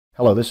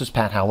Hello, this is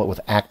Pat Howlett with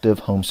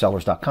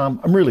ActiveHomeSellers.com.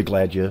 I'm really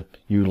glad you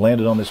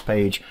landed on this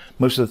page.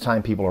 Most of the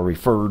time people are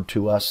referred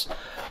to us,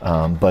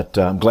 but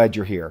I'm glad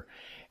you're here.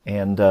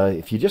 And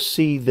if you just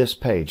see this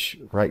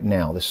page right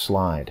now, this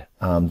slide,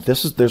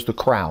 there's the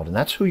crowd, and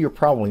that's who you're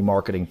probably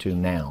marketing to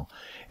now.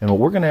 And what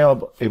we're going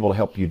to be able to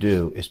help you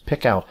do is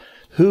pick out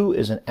who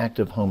is an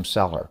active home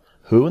seller,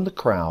 who in the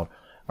crowd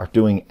are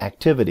doing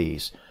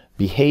activities,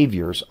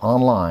 behaviors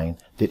online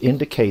that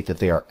indicate that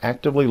they are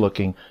actively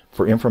looking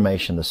for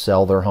information to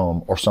sell their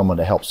home or someone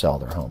to help sell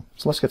their home.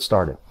 So let's get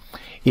started.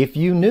 If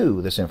you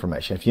knew this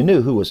information, if you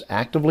knew who was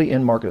actively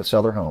in market to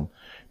sell their home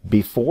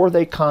before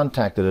they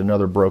contacted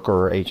another broker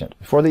or agent,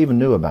 before they even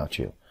knew about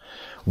you,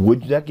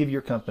 would that give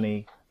your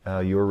company,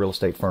 your real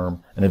estate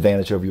firm, an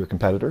advantage over your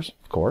competitors?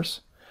 Of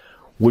course.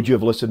 Would you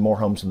have listed more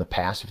homes in the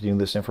past if you knew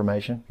this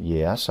information?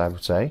 Yes, I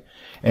would say.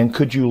 And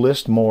could you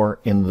list more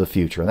in the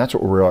future? And that's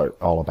what we're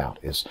all about,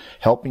 is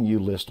helping you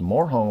list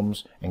more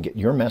homes and get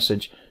your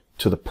message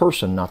to the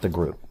person, not the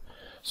group.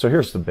 So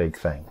here's the big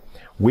thing.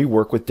 We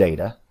work with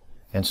data.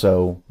 And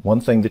so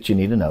one thing that you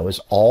need to know is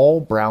all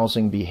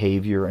browsing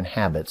behavior and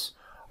habits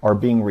are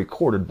being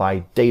recorded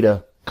by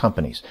data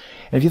companies.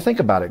 And if you think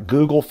about it,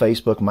 Google,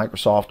 Facebook,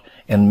 Microsoft,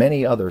 and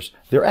many others,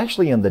 they're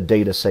actually in the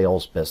data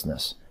sales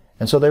business.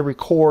 And so they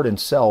record and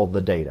sell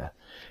the data.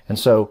 And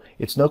so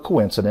it's no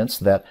coincidence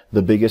that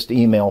the biggest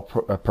email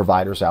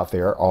providers out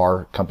there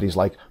are companies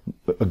like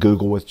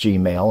Google with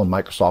Gmail and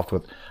Microsoft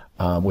with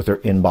their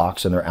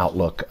Inbox and their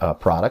Outlook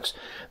products,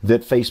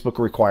 that Facebook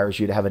requires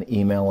you to have an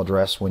email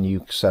address when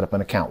you set up an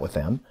account with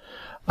them.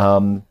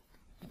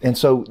 And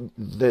so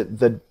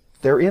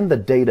they're in the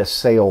data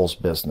sales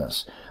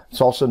business. It's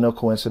also no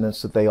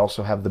coincidence that they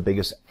also have the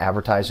biggest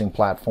advertising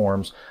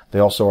platforms. They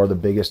also are the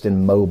biggest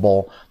in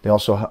mobile. They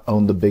also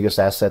own the biggest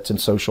assets in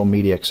social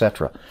media,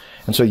 etc.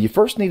 And so you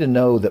first need to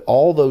know that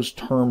all those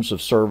terms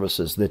of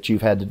services that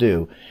you've had to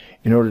do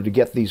in order to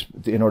get a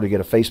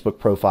Facebook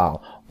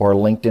profile or a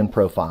LinkedIn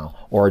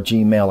profile or a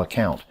Gmail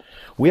account.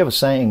 We have a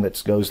saying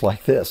that goes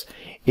like this: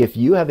 if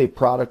you have a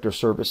product or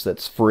service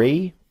that's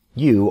free,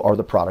 you are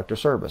the product or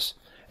service.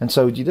 And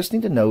so you just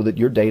need to know that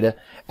your data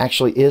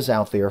actually is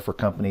out there for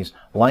companies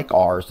like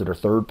ours that are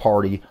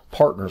third-party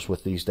partners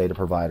with these data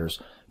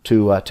providers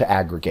to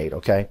aggregate,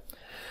 okay?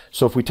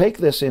 So if we take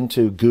this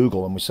into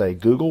Google and we say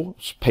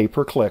Google's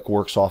pay-per-click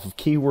works off of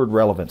keyword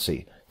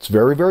relevancy. It's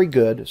very, very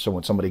good. So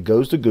when somebody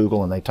goes to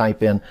Google and they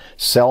type in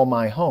 "sell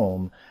my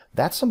home,"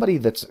 that's somebody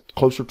that's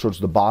closer towards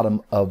the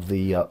bottom of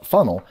the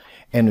funnel.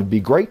 And it'd be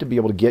great to be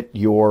able to get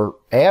your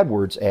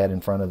AdWords ad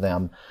in front of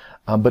them.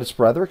 But it's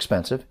rather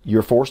expensive.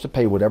 You're forced to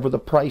pay whatever the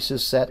price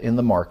is set in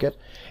the market,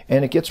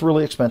 and it gets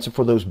really expensive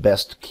for those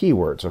best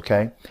keywords,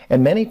 okay?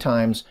 And many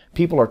times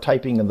people are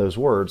typing in those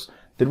words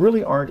that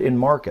really aren't in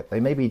market. They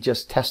may be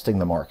just testing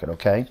the market,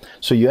 okay?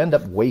 So you end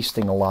up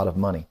wasting a lot of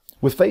money.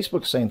 With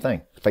Facebook, same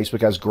thing.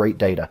 Facebook has great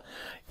data,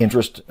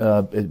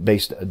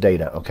 interest-based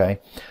data, okay?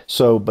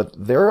 So, but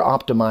they're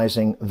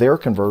optimizing their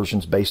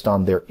conversions based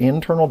on their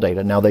internal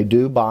data. Now, they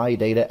do buy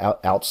data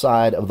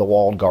outside of the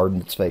walled garden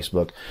that's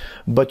Facebook,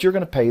 but you're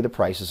going to pay the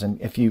prices. And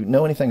if you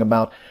know anything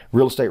about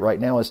real estate right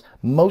now, is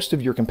most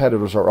of your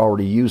competitors are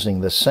already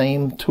using the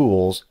same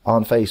tools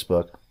on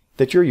Facebook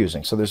that you're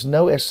using. So there's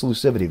no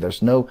exclusivity.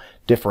 There's no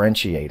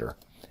differentiator.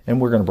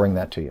 And we're going to bring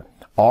that to you.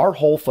 Our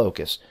whole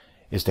focus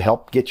is to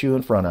help get you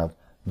in front of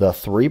the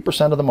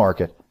 3% of the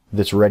market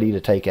that's ready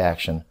to take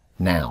action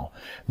now.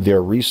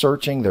 They're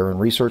researching, they're in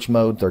research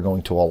mode, they're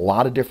going to a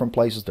lot of different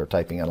places, they're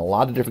typing in a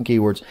lot of different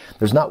keywords.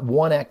 There's not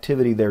one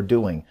activity they're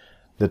doing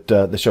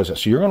that shows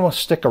us. So you're going to want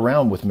to stick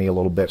around with me a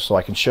little bit so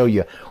I can show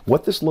you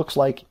what this looks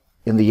like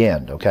in the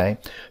end, okay?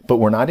 But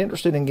we're not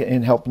interested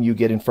in helping you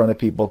get in front of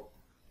people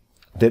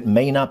that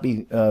may not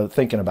be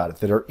thinking about it,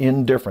 that are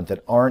indifferent,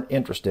 that aren't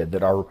interested,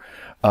 that are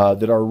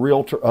other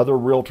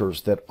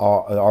realtors, that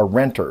are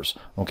renters.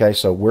 Okay,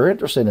 so we're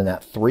interested in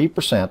that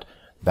 3%.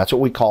 That's what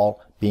we call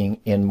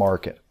being in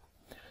market.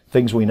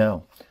 Things we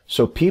know.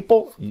 So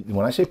people,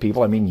 when I say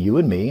people, I mean you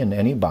and me and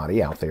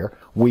anybody out there.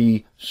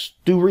 We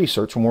do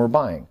research when we're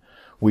buying.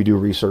 We do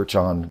research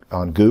on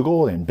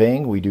Google and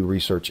Bing. We do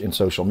research in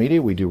social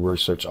media. We do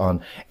research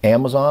on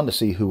Amazon to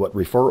see what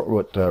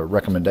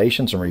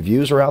recommendations and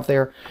reviews are out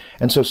there.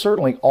 And so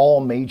certainly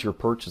all major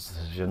purchase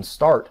decisions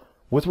start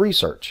with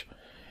research.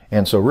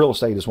 And so real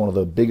estate is one of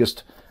the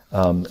biggest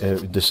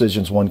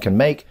decisions one can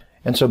make.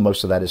 And so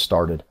most of that is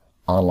started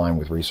online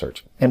with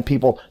research. And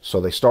people, so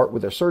they start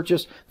with their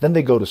searches, then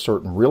they go to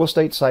certain real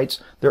estate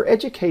sites. They're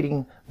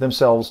educating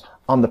themselves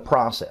on the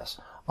process,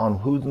 on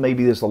who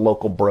maybe is the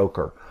local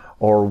broker,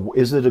 or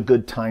is it a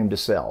good time to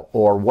sell?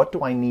 Or what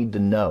do I need to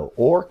know?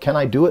 Or can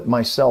I do it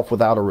myself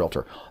without a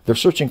realtor? They're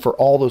searching for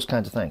all those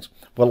kinds of things.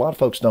 What a lot of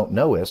folks don't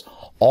know is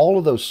all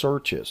of those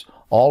searches,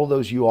 all of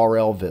those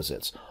URL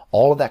visits,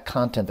 all of that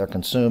content they're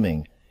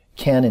consuming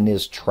can and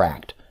is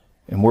tracked.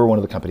 And we're one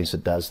of the companies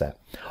that does that.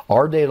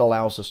 Our data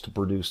allows us to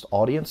produce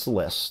audience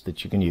lists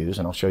that you can use,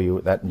 and I'll show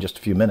you that in just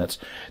a few minutes,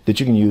 that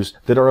you can use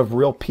that are of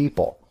real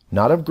people,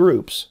 not of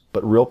groups,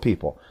 but real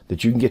people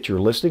that you can get your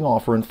listing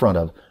offer in front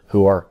of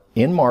who are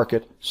in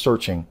market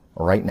searching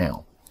right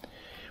now.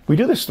 We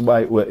do this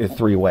in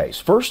 3 ways.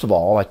 First of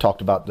all, I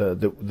talked about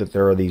that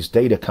there are these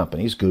data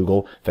companies,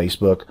 Google,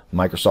 Facebook,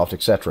 Microsoft,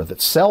 etc.,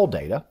 that sell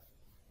data.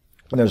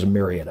 And there's a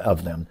myriad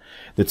of them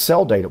that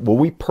sell data. Well,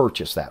 we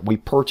purchase that. We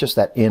purchase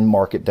that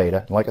in-market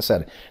data. Like I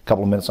said, a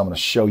couple of minutes, I'm going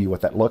to show you what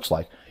that looks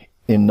like.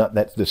 In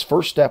this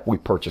first step, we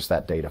purchase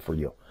that data for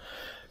you.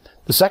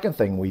 The second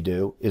thing we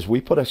do is we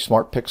put a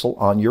smart pixel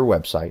on your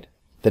website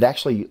that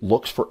actually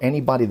looks for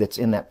anybody that's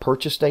in that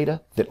purchase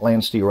data that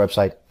lands to your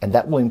website, and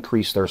that will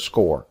increase their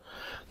score.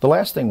 The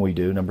last thing we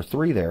do, number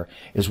 3 there,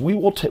 is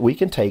we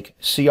can take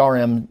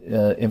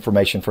CRM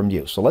information from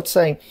you. So let's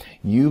say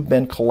you've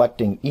been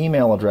collecting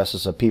email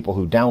addresses of people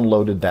who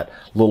downloaded that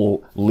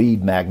little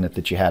lead magnet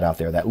that you had out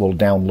there, that little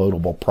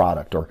downloadable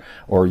product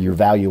or your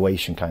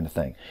valuation kind of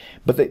thing.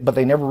 But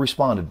they never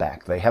responded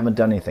back. They haven't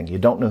done anything. You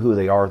don't know who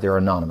they are. They're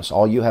anonymous.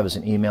 All you have is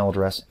an email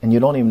address, and you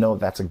don't even know if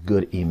that's a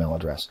good email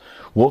address.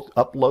 We'll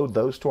upload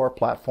those to our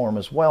platform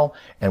as well,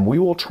 and we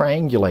will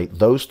triangulate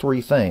those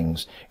 3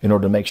 things in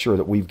order to make sure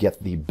that we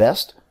get the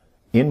best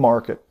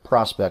in-market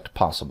prospect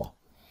possible.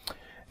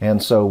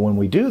 And so when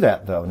we do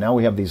that, though, now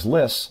we have these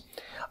lists.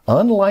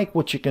 Unlike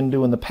what you can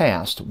do in the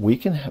past, we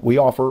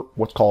offer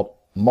what's called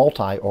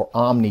multi or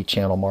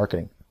omni-channel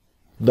marketing.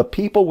 The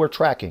people we're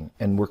tracking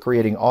and we're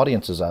creating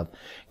audiences of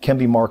can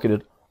be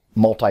marketed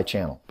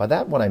multi-channel. By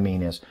that, what I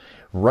mean is,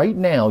 right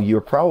now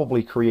you're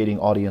probably creating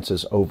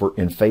audiences over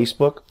in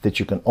Facebook that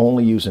you can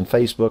only use in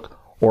Facebook,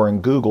 or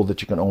in Google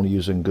that you can only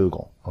use in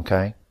Google.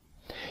 Okay?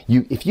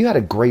 If you had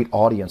a great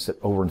audience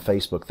that over in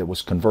Facebook that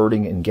was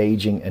converting,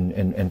 engaging,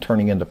 and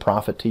turning into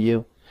profit to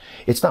you,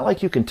 it's not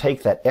like you can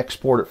take that,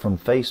 export it from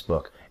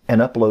Facebook,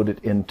 and upload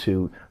it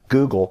into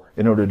Google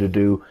in order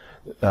to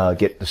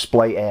get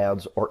display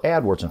ads or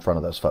AdWords in front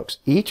of those folks.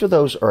 Each of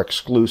those are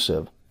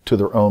exclusive to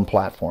their own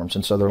platforms,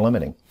 and so they're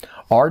limiting.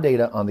 Our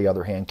data, on the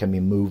other hand, can be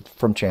moved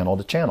from channel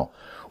to channel.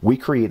 We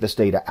create this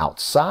data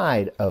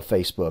outside of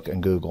Facebook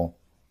and Google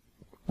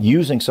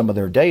using some of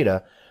their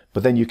data,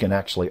 but then you can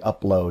actually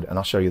upload, and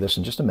I'll show you this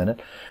in just a minute,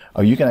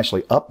 you can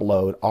actually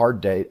upload our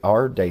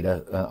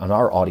data on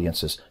our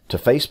audiences to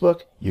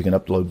Facebook. You can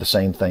upload the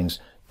same things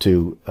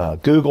to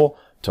Google,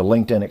 to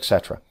LinkedIn,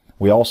 etc.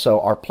 We also,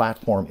 our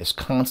platform is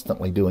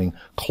constantly doing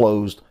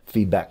closed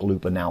feedback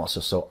loop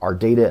analysis. So our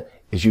data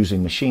is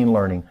using machine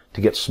learning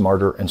to get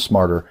smarter and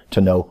smarter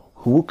to know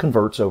who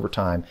converts over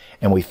time,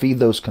 and we feed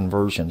those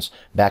conversions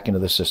back into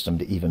the system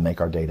to even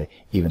make our data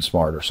even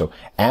smarter. So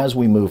as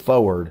we move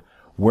forward,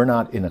 we're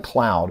not in a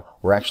cloud.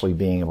 We're actually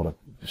being able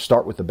to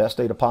start with the best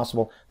data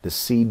possible, the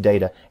seed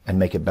data, and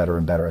make it better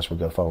and better as we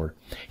go forward.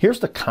 Here's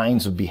the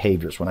kinds of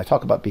behaviors. When I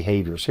talk about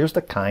behaviors, here's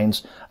the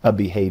kinds of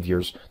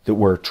behaviors that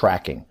we're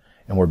tracking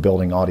and we're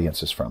building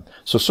audiences from.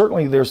 So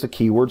certainly there's the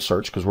keyword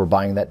search, because we're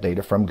buying that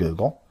data from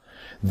Google.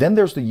 Then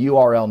there's the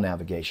URL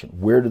navigation.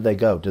 Where did they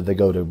go? Did they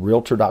go to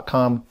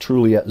Realtor.com,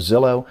 Trulia,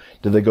 Zillow?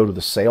 Did they go to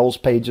the sales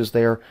pages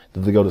there?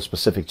 Did they go to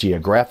specific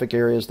geographic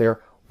areas there?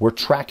 We're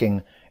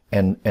tracking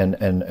and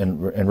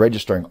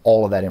registering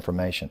all of that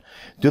information.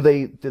 Did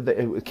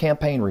they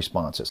campaign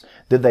responses?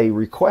 Did they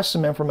request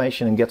some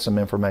information and get some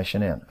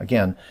information in?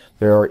 Again,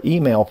 there are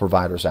email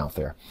providers out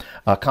there.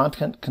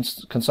 Content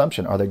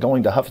consumption. Are they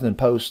going to Huffington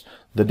Post,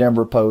 the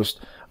Denver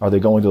Post? Are they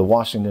going to the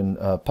Washington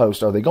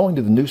Post? Are they going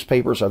to the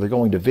newspapers? Are they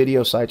going to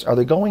video sites? Are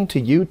they going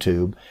to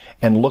YouTube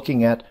and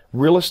looking at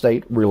real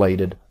estate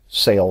related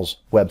sales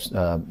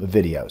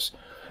videos?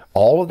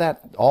 All of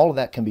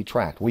that can be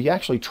tracked. We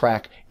actually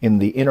track in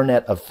the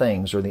Internet of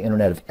Things, or the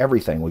Internet of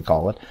Everything, we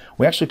call it.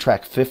 We actually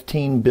track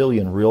 15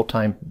 billion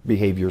real-time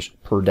behaviors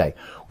per day.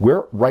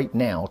 We're right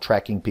now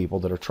tracking people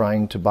that are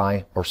trying to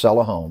buy or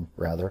sell a home,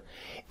 rather,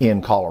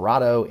 in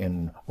Colorado,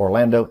 in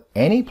Orlando,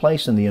 any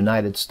place in the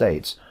United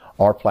States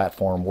our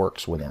platform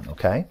works within,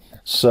 okay?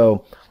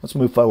 So let's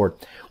move forward.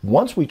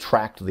 Once we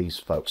tracked these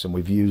folks and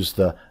we've used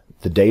the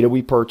data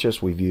we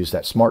purchased, we've used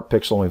that smart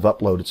pixel, and we've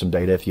uploaded some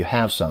data if you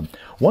have some.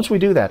 Once we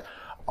do that,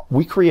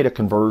 we create a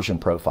conversion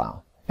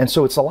profile. And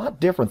so it's a lot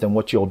different than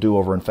what you'll do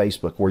over in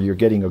Facebook, where you're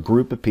getting a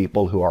group of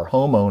people who are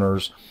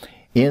homeowners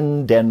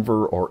in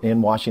Denver or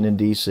in Washington,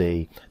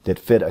 D.C. that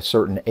fit a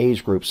certain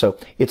age group. So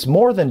it's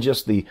more than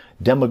just the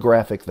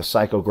demographic, the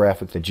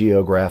psychographic, the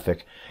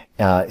geographic.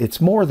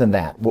 It's more than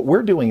that. What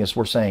we're doing is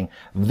we're saying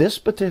this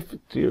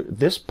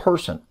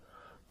person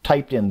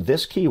typed in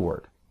this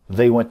keyword,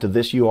 they went to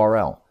this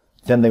URL.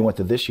 Then they went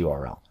to this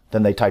URL.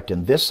 Then they typed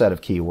in this set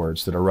of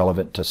keywords that are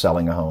relevant to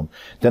selling a home.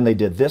 Then they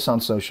did this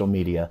on social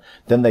media.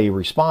 Then they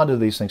responded to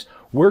these things.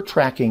 We're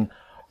tracking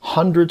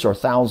hundreds or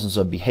thousands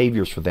of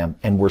behaviors for them,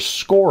 and we're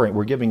scoring.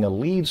 We're giving a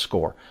lead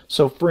score.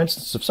 So, for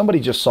instance, if somebody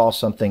just saw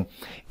something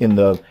in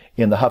the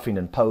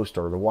Huffington Post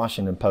or the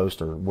Washington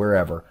Post or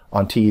wherever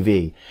on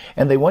TV,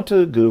 and they went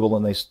to Google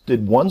and they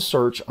did one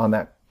search on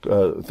that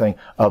thing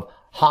of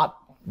hot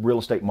real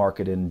estate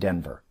market in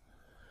Denver,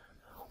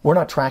 we're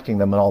not tracking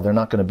them at all. They're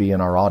not going to be in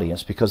our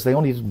audience because they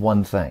only did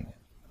one thing.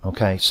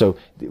 Okay, so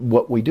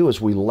what we do is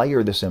we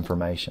layer this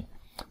information.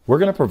 We're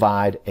going to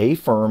provide a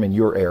firm in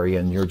your area,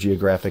 in your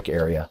geographic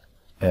area,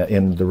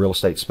 in the real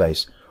estate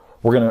space,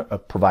 we're going to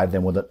provide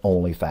them with an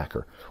only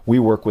factor. We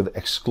work with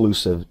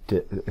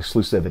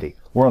exclusivity.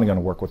 We're only going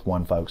to work with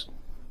one, folks.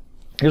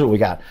 Here's what we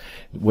got.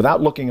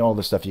 Without looking at all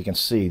this stuff, you can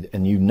see,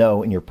 and you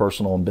know in your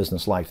personal and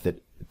business life,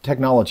 that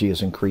technology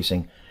is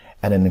increasing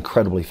at an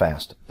incredibly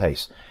fast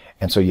pace.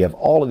 And so you have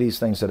all of these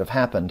things that have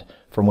happened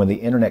from when the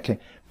internet came.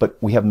 But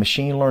we have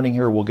machine learning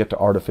here. We'll get to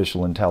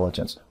artificial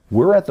intelligence.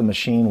 We're at the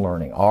machine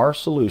learning. Our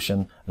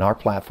solution and our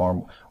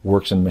platform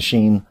works in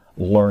machine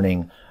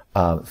learning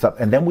stuff.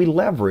 And then we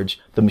leverage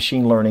the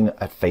machine learning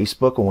at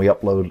Facebook when we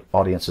upload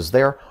audiences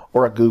there,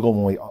 or at Google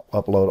when we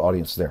upload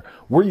audiences there.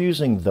 We're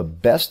using the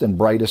best and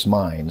brightest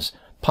minds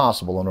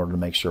possible in order to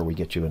make sure we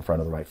get you in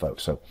front of the right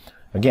folks. So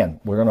again,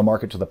 we're going to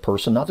market to the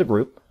person, not the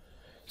group.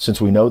 Since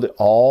we know that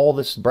all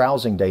this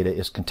browsing data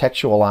is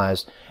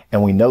contextualized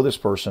and we know this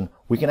person,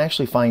 we can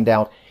actually find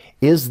out,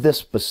 is this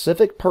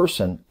specific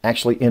person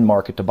actually in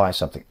market to buy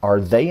something? Are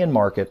they in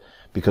market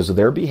because of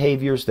their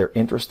behaviors, their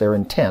interest, their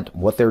intent,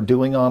 what they're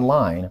doing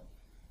online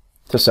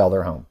to sell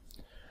their home?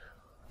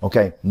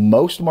 Okay,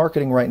 most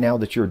marketing right now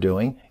that you're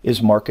doing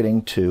is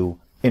marketing to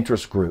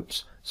interest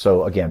groups.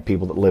 So again,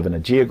 people that live in a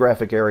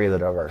geographic area,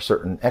 that are a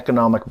certain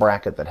economic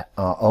bracket, that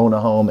own a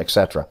home,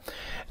 etc.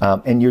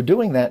 And you're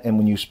doing that, and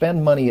when you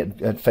spend money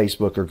at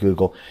Facebook or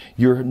Google,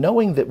 you're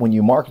knowing that when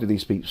you market to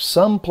these people,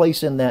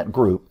 someplace in that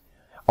group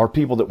are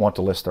people that want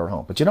to list their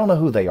home, but you don't know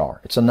who they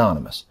are. It's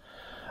anonymous.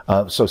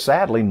 So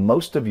sadly,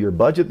 most of your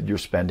budget that you're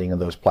spending on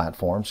those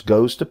platforms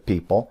goes to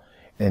people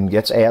and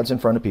gets ads in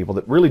front of people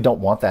that really don't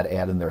want that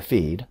ad in their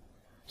feed.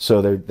 So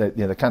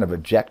they kind of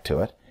object to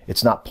it.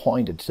 It's not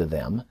pointed to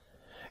them.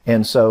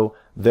 And so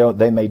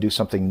they may do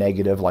something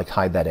negative like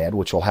hide that ad,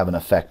 which will have an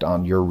effect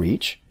on your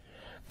reach.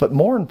 But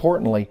more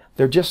importantly,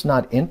 they're just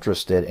not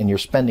interested, and you're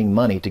spending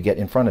money to get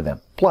in front of them.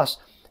 Plus,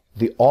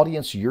 the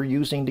audience you're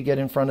using to get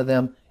in front of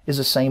them is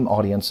the same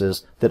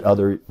audiences that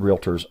other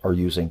realtors are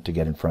using to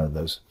get in front of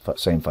those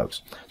same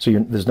folks. So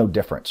there's no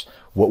difference.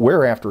 What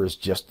we're after is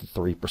just the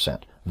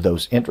 3%.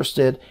 Those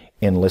interested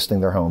in listing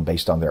their home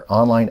based on their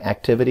online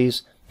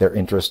activities, their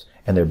interest,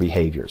 and their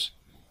behaviors.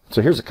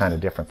 So here's a kind of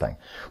different thing.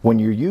 When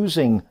you're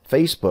using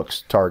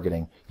Facebook's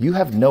targeting, you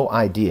have no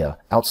idea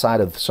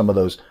outside of some of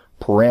those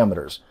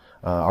parameters.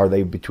 Are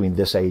they between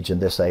this age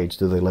and this age?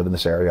 Do they live in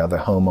this area? Are they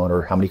a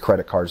homeowner? How many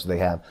credit cards do they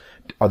have?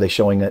 Are they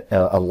showing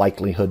a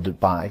likelihood to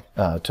buy,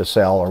 to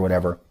sell, or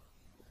whatever?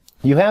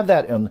 You have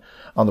that on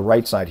the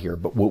right side here.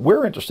 But what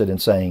we're interested in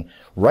saying,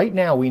 right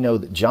now we know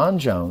that John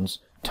Jones,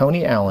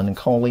 Tony Allen, and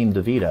Colleen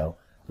DeVito,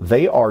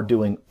 they are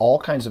doing all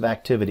kinds of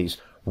activities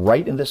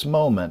right in this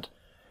moment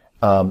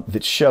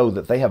that show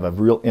that they have a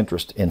real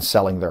interest in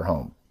selling their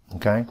home.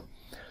 Okay?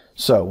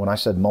 So when I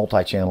said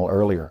multi-channel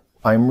earlier,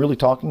 I'm really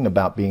talking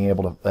about being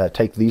able to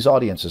take these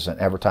audiences and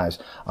advertise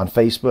on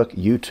Facebook,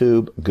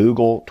 YouTube,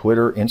 Google,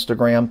 Twitter,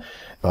 Instagram.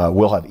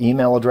 We'll have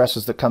email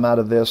addresses that come out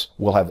of this.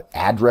 We'll have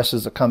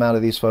addresses that come out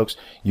of these folks.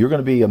 You're going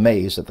to be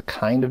amazed at the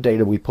kind of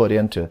data we put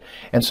into it.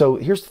 And so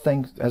here's the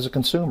thing, as a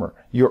consumer,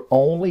 you're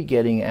only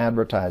getting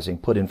advertising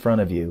put in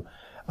front of you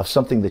of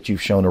something that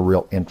you've shown a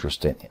real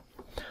interest in.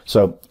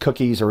 So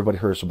cookies, everybody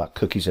hears about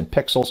cookies and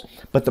pixels.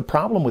 But the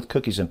problem with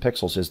cookies and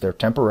pixels is they're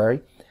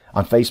temporary.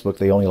 On Facebook,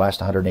 they only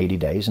last 180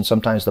 days, and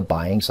sometimes the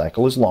buying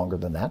cycle is longer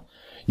than that.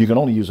 You can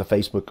only use a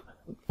Facebook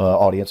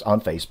audience on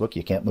Facebook.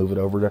 You can't move it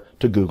over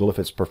to Google if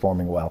it's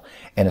performing well,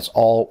 and it's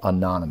all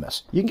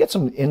anonymous. You can get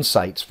some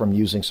insights from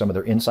using some of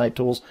their insight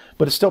tools,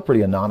 but it's still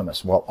pretty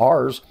anonymous. Well,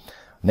 ours,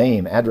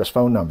 name, address,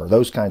 phone number,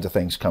 those kinds of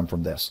things come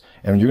from this.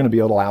 And you're going to be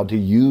allowed to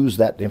use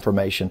that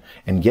information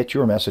and get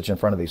your message in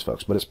front of these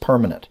folks. But it's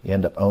permanent. You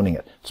end up owning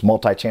it. It's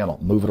multi-channel.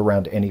 Move it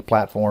around to any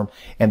platform.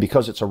 And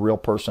because it's a real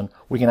person,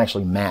 we can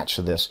actually match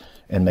this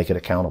and make it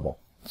accountable.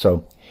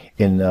 So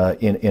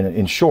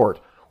in short,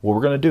 what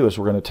we're going to do is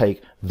we're going to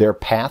take their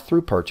path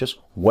through purchase,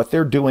 what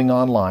they're doing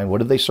online, what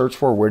did they search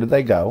for, where did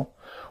they go.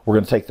 We're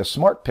going to take the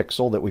smart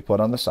pixel that we put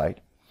on the site.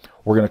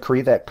 We're going to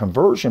create that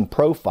conversion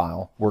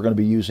profile. We're going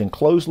to be using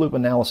closed loop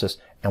analysis,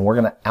 and we're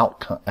going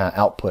to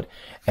output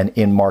an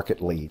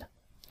in-market lead.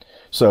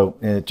 So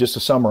just to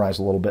summarize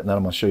a little bit, and then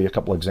I'm going to show you a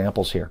couple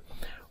examples here.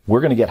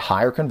 We're going to get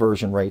higher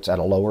conversion rates at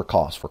a lower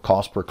cost for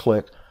cost per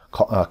click,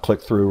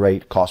 click-through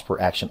rate, cost per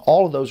action.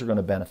 All of those are going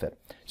to benefit.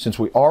 Since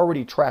we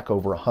already track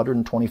over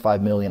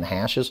 125 million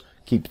hashes,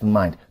 keep in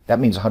mind, that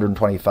means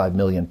 125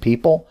 million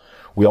people.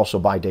 We also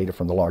buy data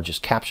from the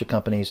largest CAPTCHA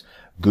companies,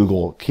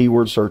 Google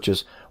keyword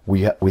searches.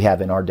 We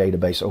have in our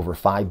database over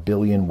 5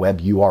 billion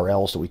web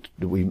URLs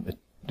that we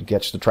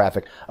gets the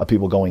traffic of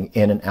people going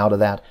in and out of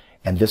that.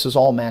 And this is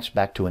all matched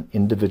back to an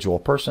individual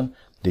person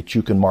that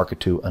you can market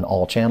to on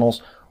all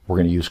channels. We're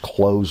going to use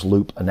closed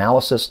loop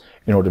analysis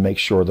in order to make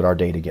sure that our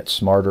data gets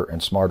smarter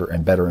and smarter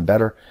and better and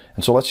better.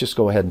 And so let's just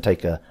go ahead and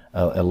take a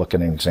look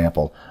at an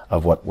example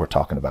of what we're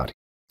talking about.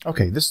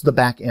 Okay, this is the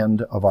back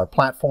end of our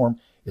platform.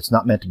 It's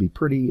not meant to be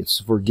pretty. It's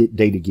for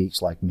data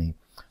geeks like me.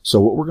 So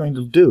what we're going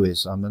to do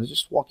is I'm going to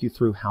just walk you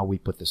through how we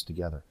put this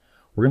together.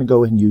 We're going to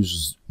go ahead and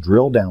use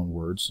drill down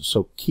words,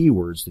 so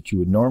keywords that you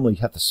would normally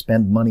have to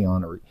spend money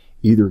on or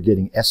either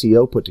getting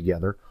SEO put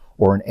together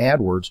or in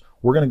AdWords,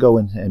 we're going to go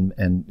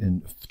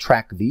and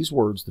track these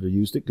words that are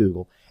used at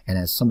Google. And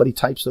as somebody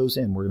types those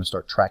in, we're going to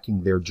start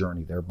tracking their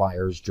journey, their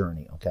buyer's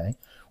journey, okay?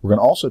 We're going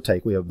to also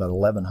take, we have about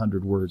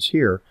 1,100 words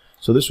here.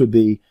 So this would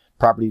be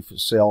property for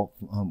sale,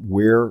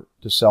 where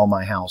to sell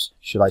my house,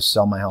 should I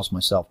sell my house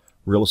myself,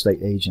 real estate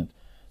agent,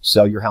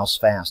 sell your house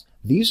fast.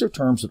 These are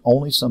terms that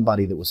only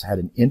somebody that had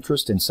an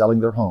interest in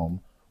selling their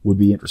home would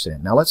be interested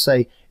in. Now, let's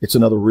say it's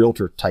another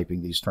realtor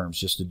typing these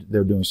terms,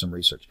 they're doing some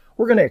research.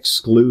 We're going to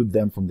exclude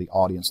them from the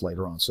audience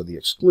later on. So the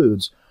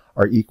excludes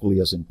are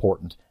equally as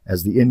important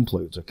as the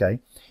includes, okay?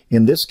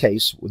 In this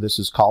case, this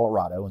is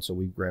Colorado, and so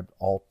we grabbed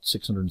all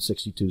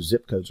 662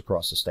 zip codes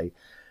across the state.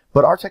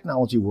 But our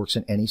technology works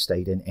in any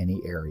state, in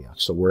any area.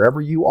 So wherever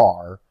you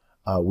are,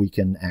 we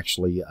can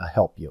actually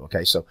help you,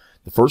 okay? So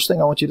the first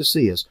thing I want you to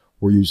see is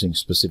we're using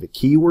specific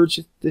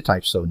keywords to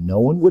type, so no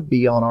one would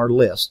be on our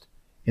list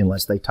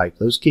unless they type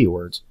those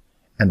keywords,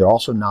 and they're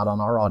also not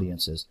on our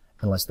audiences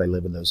unless they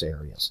live in those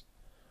areas.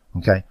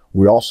 Okay.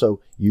 We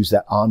also use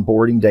that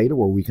onboarding data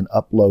where we can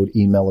upload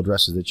email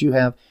addresses that you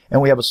have,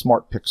 and we have a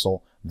smart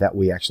pixel that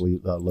we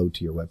actually load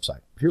to your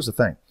website. Here's the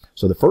thing.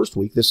 So the first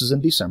week, this is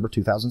in December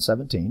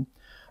 2017,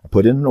 I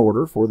put in an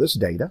order for this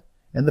data,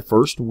 and the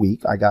first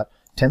week I got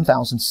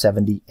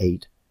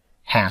 10,078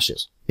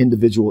 hashes,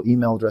 individual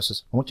email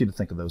addresses. I want you to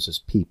think of those as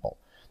people.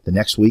 The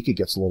next week, it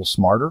gets a little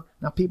smarter.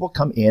 Now, people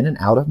come in and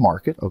out of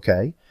market,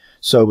 okay?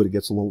 So it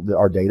gets a little,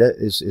 our data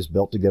is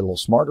built to get a little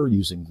smarter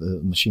using the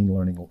machine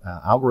learning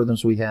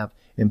algorithms we have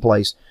in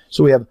place.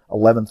 So we have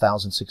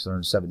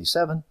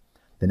 11,677.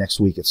 The next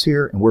week, it's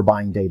here, and we're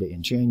buying data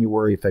in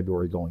January,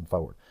 February going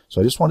forward.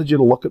 So I just wanted you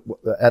to look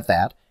at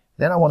that.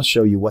 Then I want to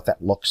show you what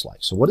that looks like.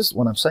 So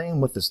when I'm saying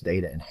with this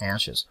data in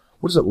hashes,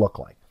 what does it look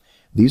like?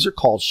 These are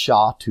called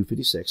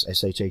SHA-256,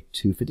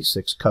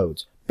 SHA-256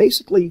 codes.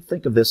 Basically,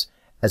 think of this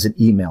as an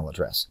email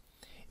address.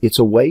 It's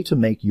a way to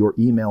make your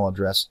email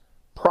address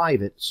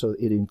private, so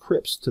it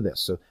encrypts to this.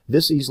 So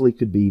this easily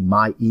could be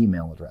my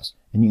email address.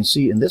 And you can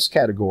see in this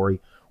category,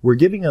 we're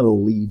giving it a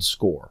lead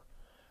score.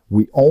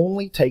 We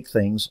only take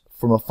things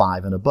from a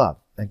 5 and above.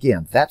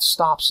 Again, that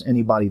stops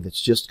anybody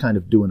that's just kind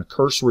of doing a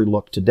cursory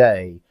look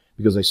today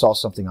because they saw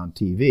something on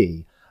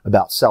TV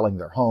about selling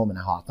their home and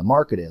how hot the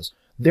market is.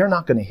 They're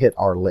not going to hit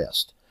our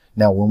list.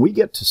 Now, when we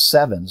get to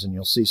 7s, and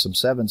you'll see some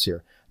 7s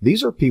here,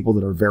 these are people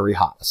that are very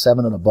hot. A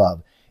 7 and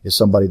above is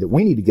somebody that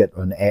we need to get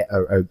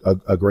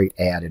a great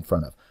ad in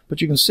front of.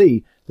 But you can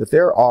see that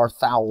there are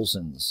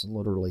thousands,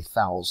 literally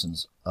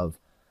thousands of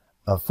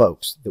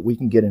folks that we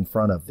can get in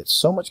front of that's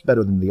so much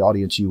better than the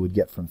audience you would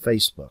get from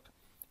Facebook.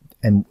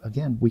 And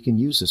again, we can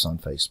use this on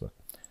Facebook.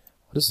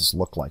 What does this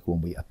look like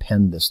when we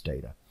append this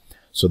data?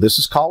 So this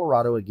is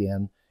Colorado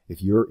again.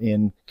 If you're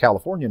in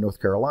California, North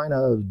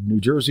Carolina, New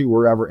Jersey,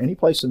 wherever, any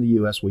place in the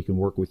U.S., we can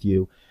work with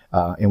you,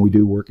 and we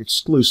do work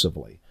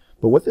exclusively.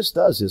 But what this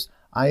does is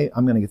I'm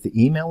going to get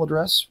the email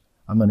address.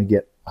 I'm going to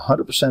get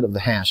 100% of the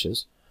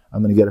hashes.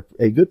 I'm going to get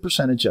a good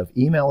percentage of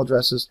email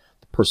addresses,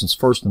 the person's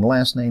first and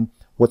last name,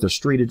 what their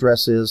street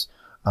address is,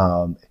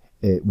 and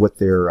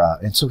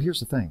so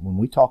here's the thing. When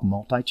we talk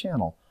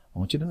multi-channel, I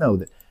want you to know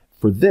that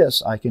for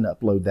this, I can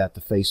upload that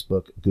to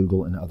Facebook,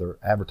 Google, and other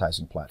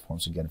advertising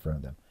platforms and get in front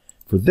of them.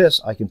 For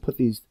this, I can put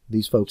these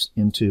folks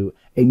into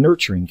a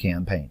nurturing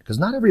campaign because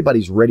not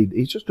everybody's ready.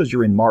 It's just because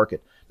you're in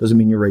market doesn't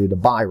mean you're ready to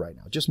buy right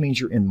now. It just means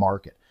you're in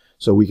market.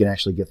 So we can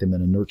actually get them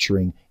in a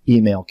nurturing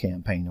email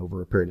campaign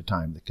over a period of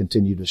time that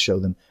continue to show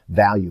them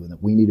value and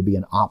that we need to be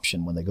an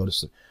option when they go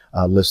to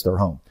list their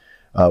home.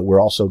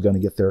 We're also going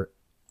to get their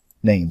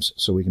names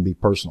so we can be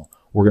personal.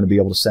 We're going to be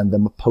able to send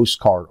them a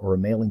postcard or a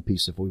mailing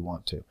piece if we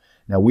want to.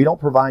 Now, we don't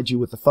provide you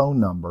with the phone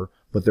number,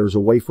 but there's a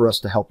way for us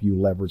to help you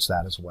leverage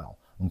that as well.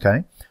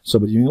 Okay? So,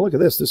 but you can look at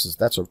this.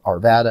 That's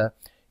Arvada.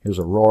 Here's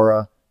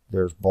Aurora.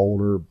 There's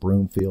Boulder,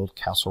 Broomfield,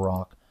 Castle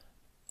Rock,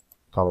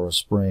 Colorado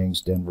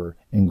Springs, Denver,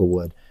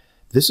 Inglewood.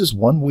 This is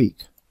 1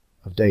 week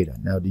of data.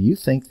 Now, do you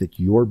think that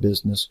your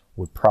business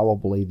would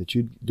that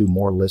you'd do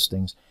more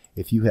listings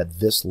if you had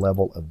this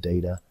level of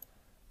data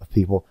of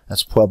people?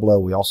 That's Pueblo.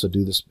 We also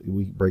do this.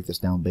 We break this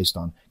down based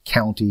on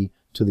county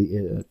to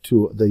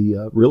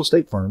the real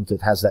estate firm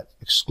that has that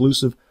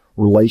exclusive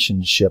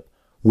relationship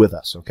with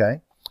us.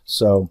 Okay,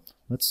 so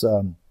let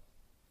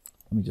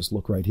me just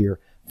look right here.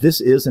 This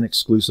is an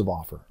exclusive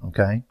offer.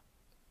 Okay,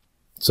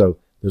 so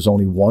there's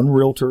only one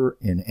realtor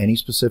in any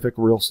specific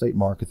real estate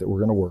market that we're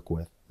going to work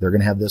with. They're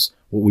going to have this,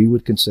 what we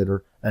would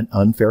consider an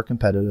unfair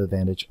competitive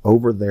advantage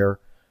over their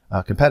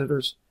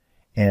competitors.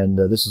 And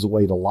this is a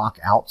way to lock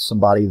out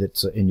somebody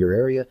that's in your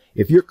area.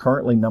 If you're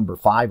currently number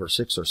 5 or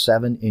 6 or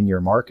 7 in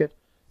your market,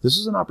 this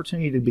is an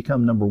opportunity to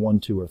become number 1,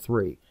 2, or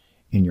 3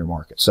 in your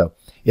market. So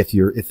if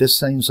this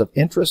seems of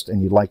interest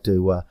and you'd like to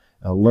learn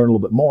a little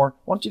bit more,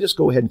 why don't you just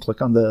go ahead and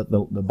click on the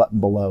button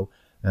below,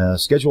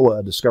 schedule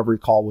a discovery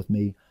call with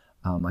me.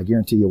 I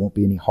guarantee you it won't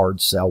be any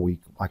hard sell.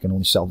 I can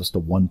only sell this to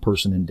one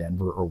person in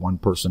Denver or one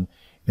person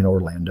in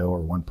Orlando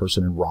or one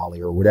person in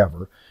Raleigh or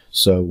whatever.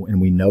 So, and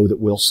we know that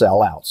we'll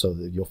sell out, so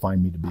that you'll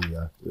find me to be,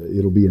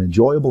 it'll be an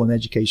enjoyable and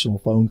educational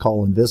phone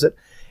call and visit.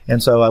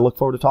 And so I look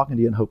forward to talking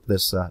to you and hope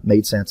this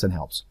made sense and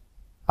helps.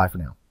 Bye for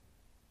now.